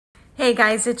Hey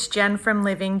guys, it's Jen from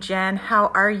Living Jen.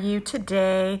 How are you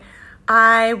today?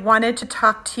 I wanted to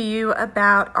talk to you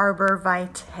about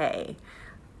Arborvitae,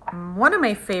 one of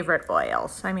my favorite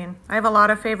oils. I mean, I have a lot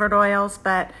of favorite oils,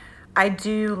 but I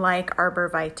do like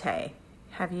Arborvitae.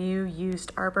 Have you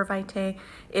used Arborvitae?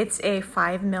 It's a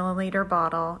 5 milliliter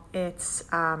bottle. It's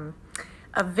a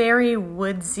very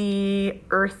woodsy,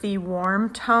 earthy,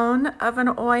 warm tone of an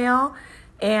oil,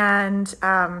 and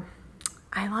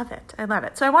I love it. I love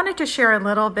it. So I wanted to share a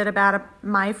little bit about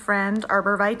my friend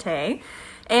Arborvitae,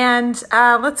 and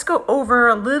let's go over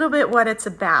a little bit what it's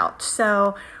about.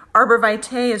 So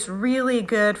Arborvitae is really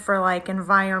good for like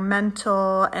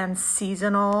environmental and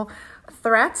seasonal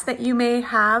threats that you may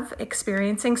have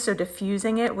experiencing. So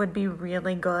diffusing it would be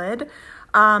really good.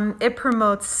 It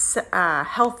promotes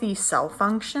healthy cell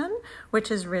function,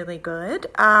 which is really good.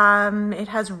 It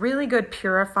has really good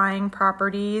purifying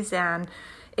properties, and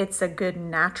it's a good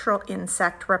natural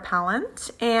insect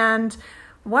repellent. And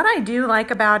what I do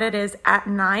like about it is at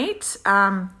night,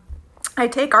 I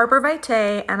take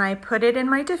Arborvitae and I put it in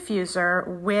my diffuser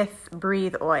with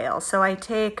breathe oil. So I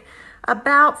take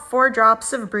about 4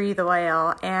 drops of breathe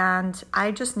oil, and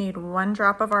I just need 1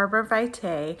 drop of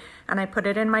Arborvitae, and I put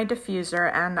it in my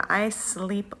diffuser and I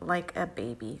sleep like a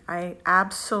baby. I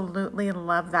absolutely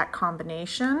love that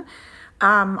combination.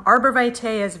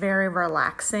 Arborvitae is very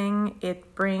relaxing.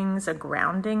 It brings a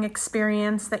grounding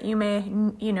experience that you may,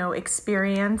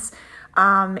 experience.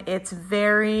 It's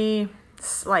very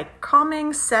like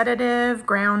calming, sedative,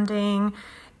 grounding,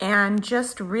 and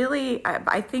just really,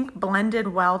 I think blended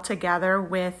well together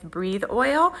with breathe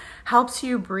oil helps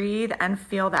you breathe and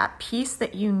feel that peace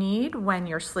that you need when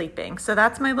you're sleeping. So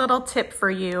that's my little tip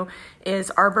for you,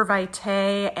 is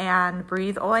Arborvitae and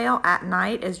breathe oil at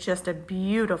night is just a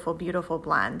beautiful, beautiful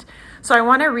blend. So I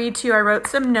want to read to you, I wrote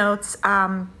some notes.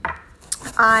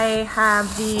 I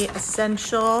have the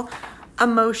Essential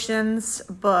Emotions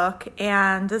book,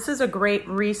 and this is a great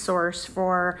resource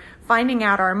for finding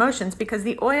out our emotions, because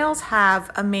the oils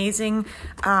have amazing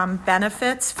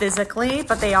benefits physically,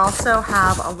 but they also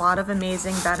have a lot of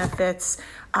amazing benefits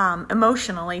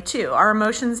emotionally too. Our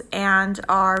emotions and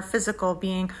our physical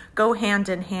being go hand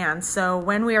in hand. So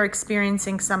when we are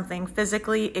experiencing something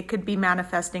physically, it could be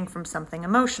manifesting from something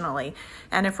emotionally.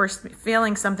 And if we're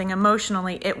feeling something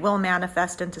emotionally, it will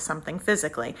manifest into something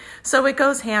physically. So it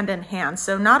goes hand in hand.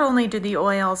 So not only do the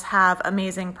oils have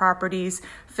amazing properties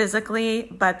physically,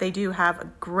 but they do have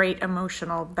great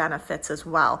emotional benefits as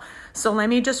well. So let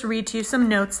me just read to you some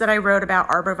notes that I wrote about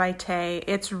Arborvitae.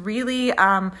 It's really,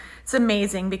 it's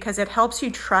amazing because it helps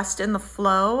you trust in the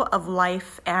flow of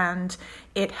life, and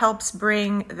it helps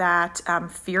bring that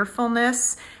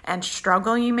fearfulness and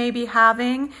struggle you may be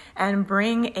having and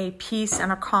bring a peace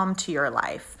and a calm to your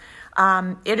life.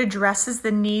 It addresses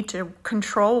the need to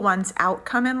control one's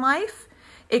outcome in life.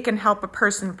 It can help a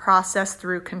person process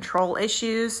through control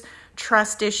issues,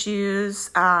 trust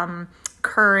issues,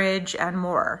 courage, and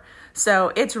more.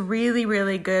 So it's really,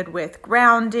 really good with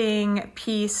grounding,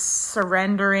 peace,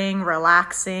 surrendering,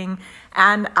 relaxing,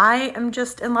 and I am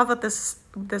just in love with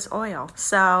this oil.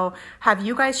 So have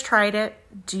you guys tried it?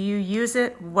 Do you use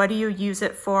it? What do you use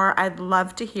it for? I'd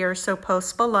love to hear, so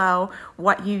post below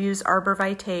what you use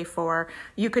Arborvitae for.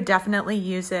 You could definitely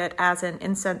use it as an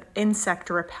insect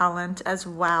repellent as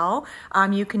well.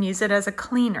 You can use it as a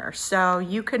cleaner. So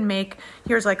you can make,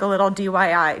 here's like a little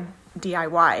DIY.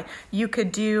 You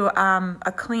could do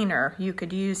a cleaner. You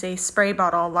could use a spray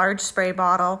bottle, a large spray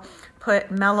bottle,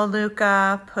 put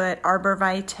Melaleuca, put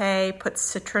Arborvitae, put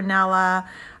citronella,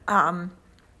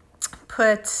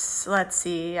 put, let's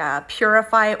see,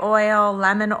 purify oil,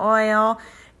 lemon oil,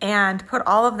 and put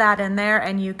all of that in there,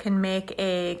 and you can make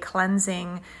a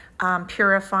cleansing,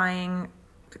 purifying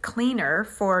cleaner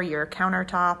for your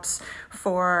countertops,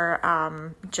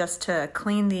 for just to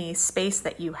clean the space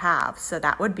that you have. So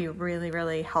that would be really,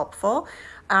 really helpful.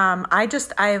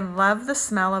 I love the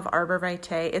smell of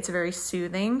Arborvitae. It's very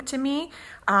soothing to me.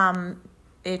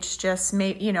 It's just,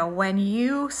 when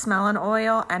you smell an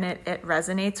oil and it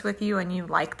resonates with you and you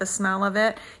like the smell of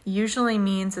it, usually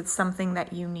means it's something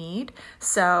that you need.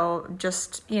 So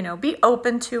just, be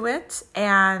open to it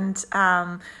and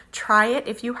try it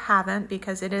if you haven't,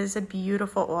 because it is a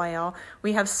beautiful oil.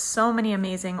 We have so many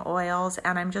amazing oils,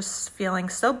 and I'm just feeling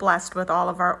so blessed with all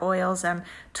of our oils and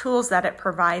tools that it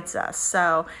provides us.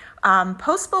 So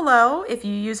post below if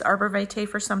you use Arborvitae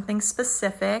for something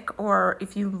specific, or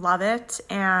if you love it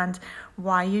and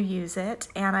why you use it,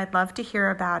 and I'd love to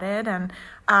hear about it. And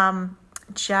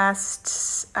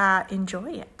just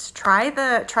enjoy it. Try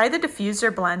the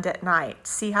diffuser blend at night.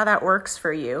 See how that works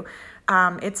for you.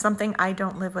 It's something I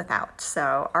don't live without.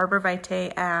 So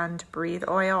Arborvitae and Breathe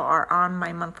Oil are on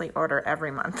my monthly order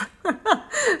every month.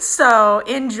 So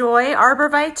enjoy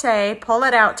Arborvitae. Pull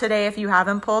it out today if you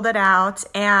haven't pulled it out,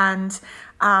 and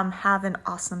have an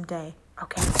awesome day.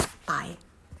 Okay, bye.